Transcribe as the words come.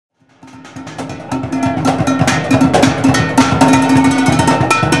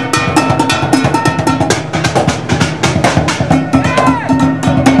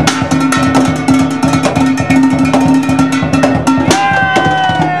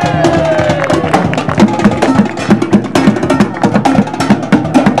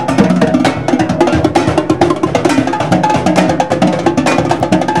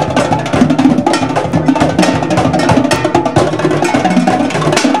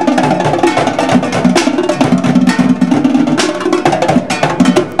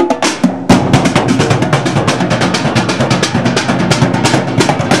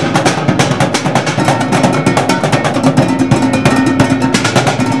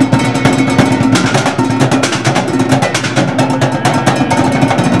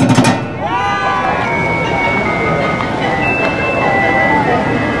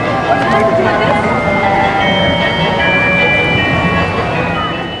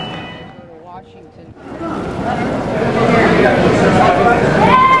And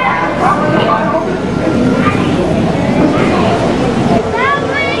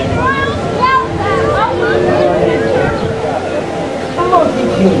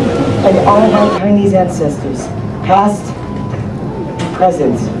all my Chinese ancestors, past and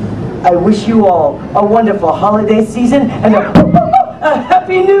present, I wish you all a wonderful holiday season and a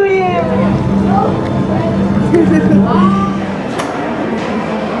Happy New Year!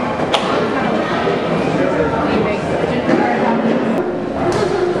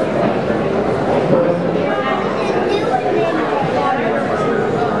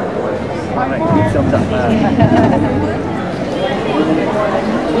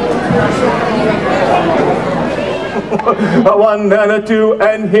 A one and a two,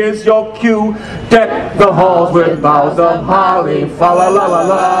 and here's your cue. Deck the halls with boughs of holly. Fa la la la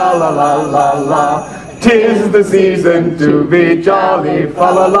la la la la la. 'Tis the season to be jolly.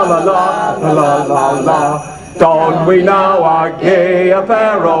 Fa la la la la la la la la. Don we now our gay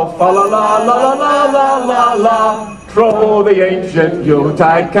apparel. Fa la la la la la la la la. Troll the ancient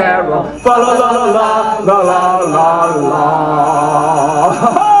Yuletide carol. Fa la la la la la la la.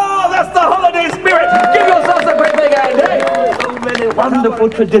 That's the holiday spirit. Give yourselves a great big hand, hey! So many wonderful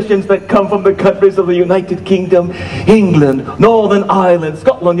traditions that come from the countries of the United Kingdom, England, Northern Ireland,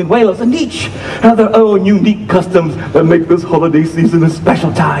 Scotland, and Wales, and each have their own unique customs that make this holiday season a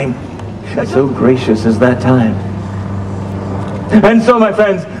special time. And so gracious is that time. And so, my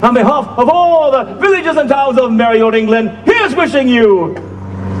friends, on behalf of all the villages and towns of merry old England, here's wishing you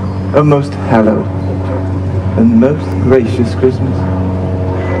a most hallowed and most gracious Christmas.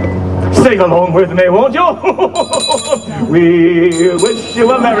 Sing along with me, won't you? We wish you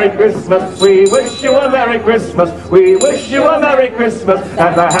a Merry Christmas. We wish you a Merry Christmas. We wish you a Merry Christmas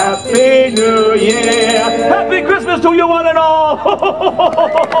and a Happy New Year. Happy Christmas to you one and all.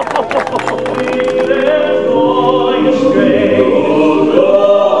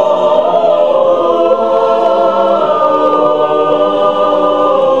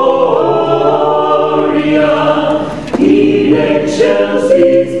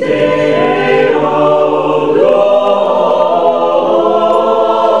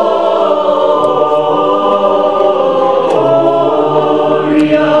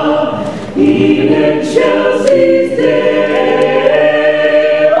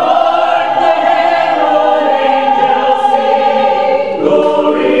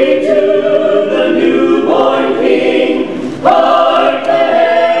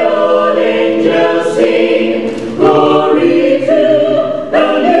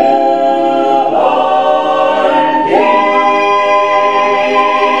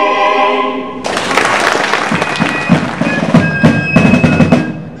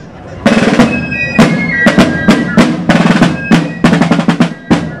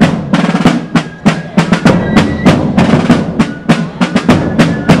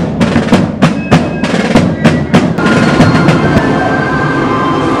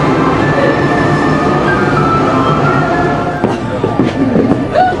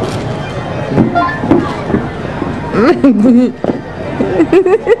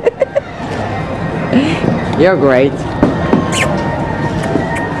 You're great.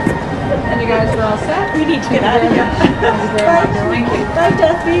 And you guys are all set? We need to get out of here. Thank you. Bye,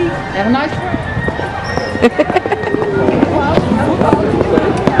 Duffy. Have a nice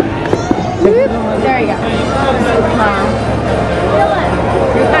There you go.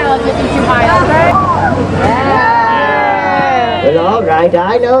 You're kind of looking too high, okay? Well, all right,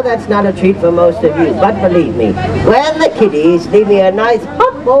 I know that's not a treat for most of you, but believe me, when the kiddies leave me a nice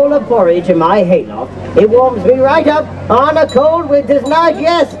hot bowl of porridge in my hayloft, it warms me right up on a cold winter's night,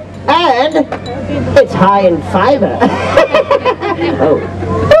 yes, and it's high in fiber. Oh.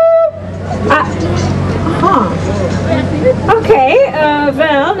 Okay,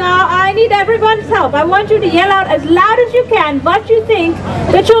 well, now I need everyone's help. I want you to yell out as loud as you can what you think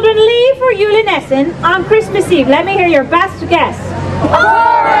the children leave for Julenessen on Christmas Eve. Let me hear your best guess.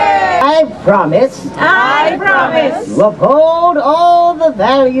 I promise. I promise. To uphold all the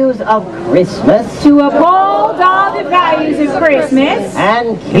values of Christmas. To uphold all the values of Christmas.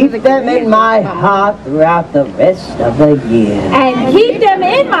 And keep them in my heart throughout the rest of the year. And keep them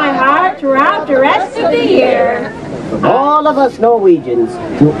in my heart throughout the rest of the year. From all of us Norwegians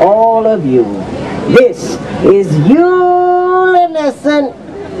to all of you, this is Julenessen.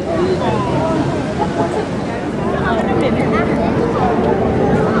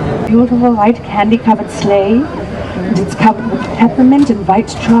 Beautiful white candy-covered sleigh, and it's covered with peppermint and white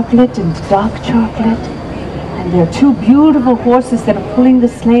chocolate and dark chocolate. And there are two beautiful horses that are pulling the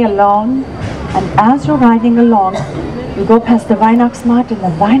sleigh along. And as you're riding along, You go past the Weihnachtsmarkt, and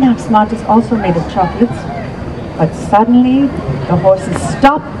the Weihnachtsmarkt is also made of chocolates. But suddenly, the horses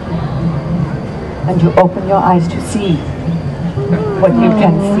stop, and you open your eyes to see what you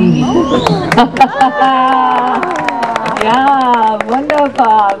can see. Yeah,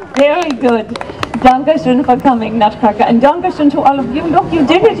 wonderful. Very good. Dankeschön for coming, Nutcracker. And Dankeschön to all of you. Look, you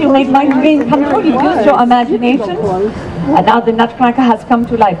did it. You made my dream come true. You used your imagination. And now the Nutcracker has come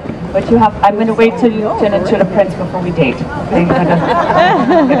to life. But you have, I'm going to wait till you turn into the prince before we date. Okay, you gotta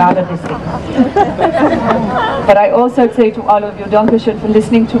get out of this thing. But I also say to all of you, Dankeschön for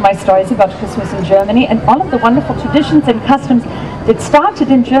listening to my stories about Christmas in Germany and all of the wonderful traditions and customs that started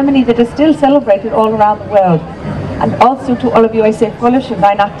in Germany that are still celebrated all around the world. And also to all of you, I say Fröhliche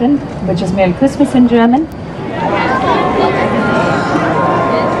Weihnachten, which is Merry Christmas in German.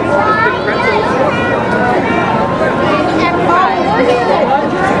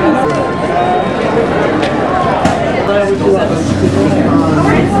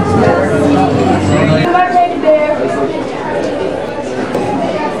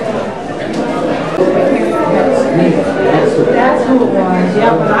 That's who it was,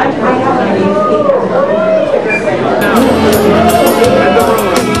 yeah, but I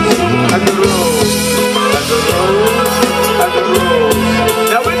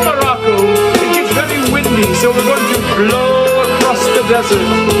Now in Morocco, it gets very windy, so we're going to blow across the desert.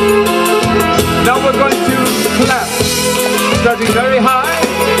 Now we're going to clap, starting very high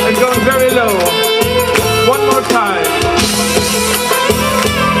and going very low. One more time.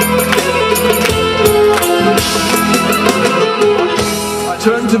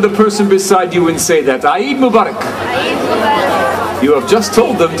 Turn to the person beside you and say that. Eid Mubarak. Eid Mubarak. You have just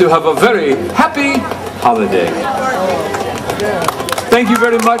told them to have a very happy holiday. Thank you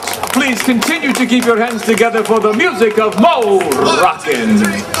very much. Please continue to keep your hands together for the music of Mo Rockin'.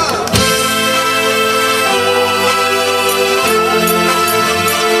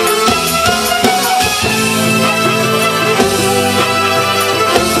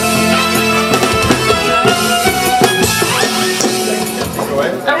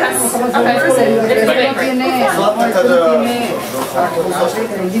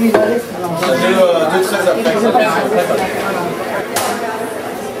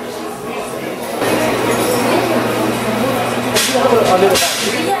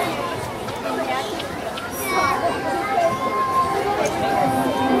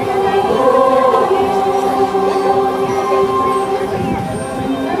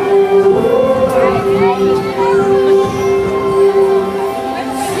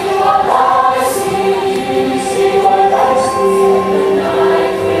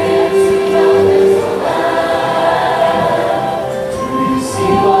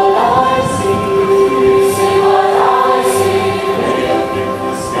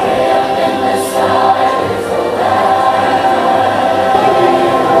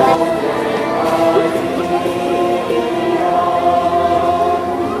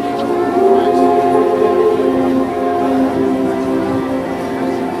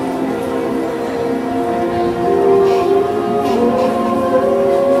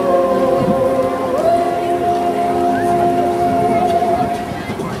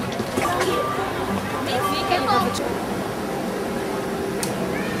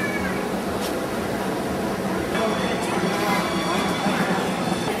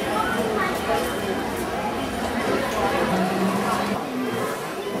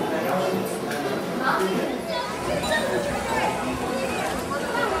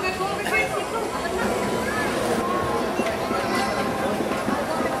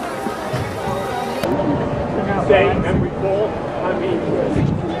 Say and recall, I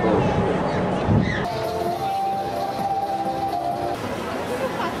mean.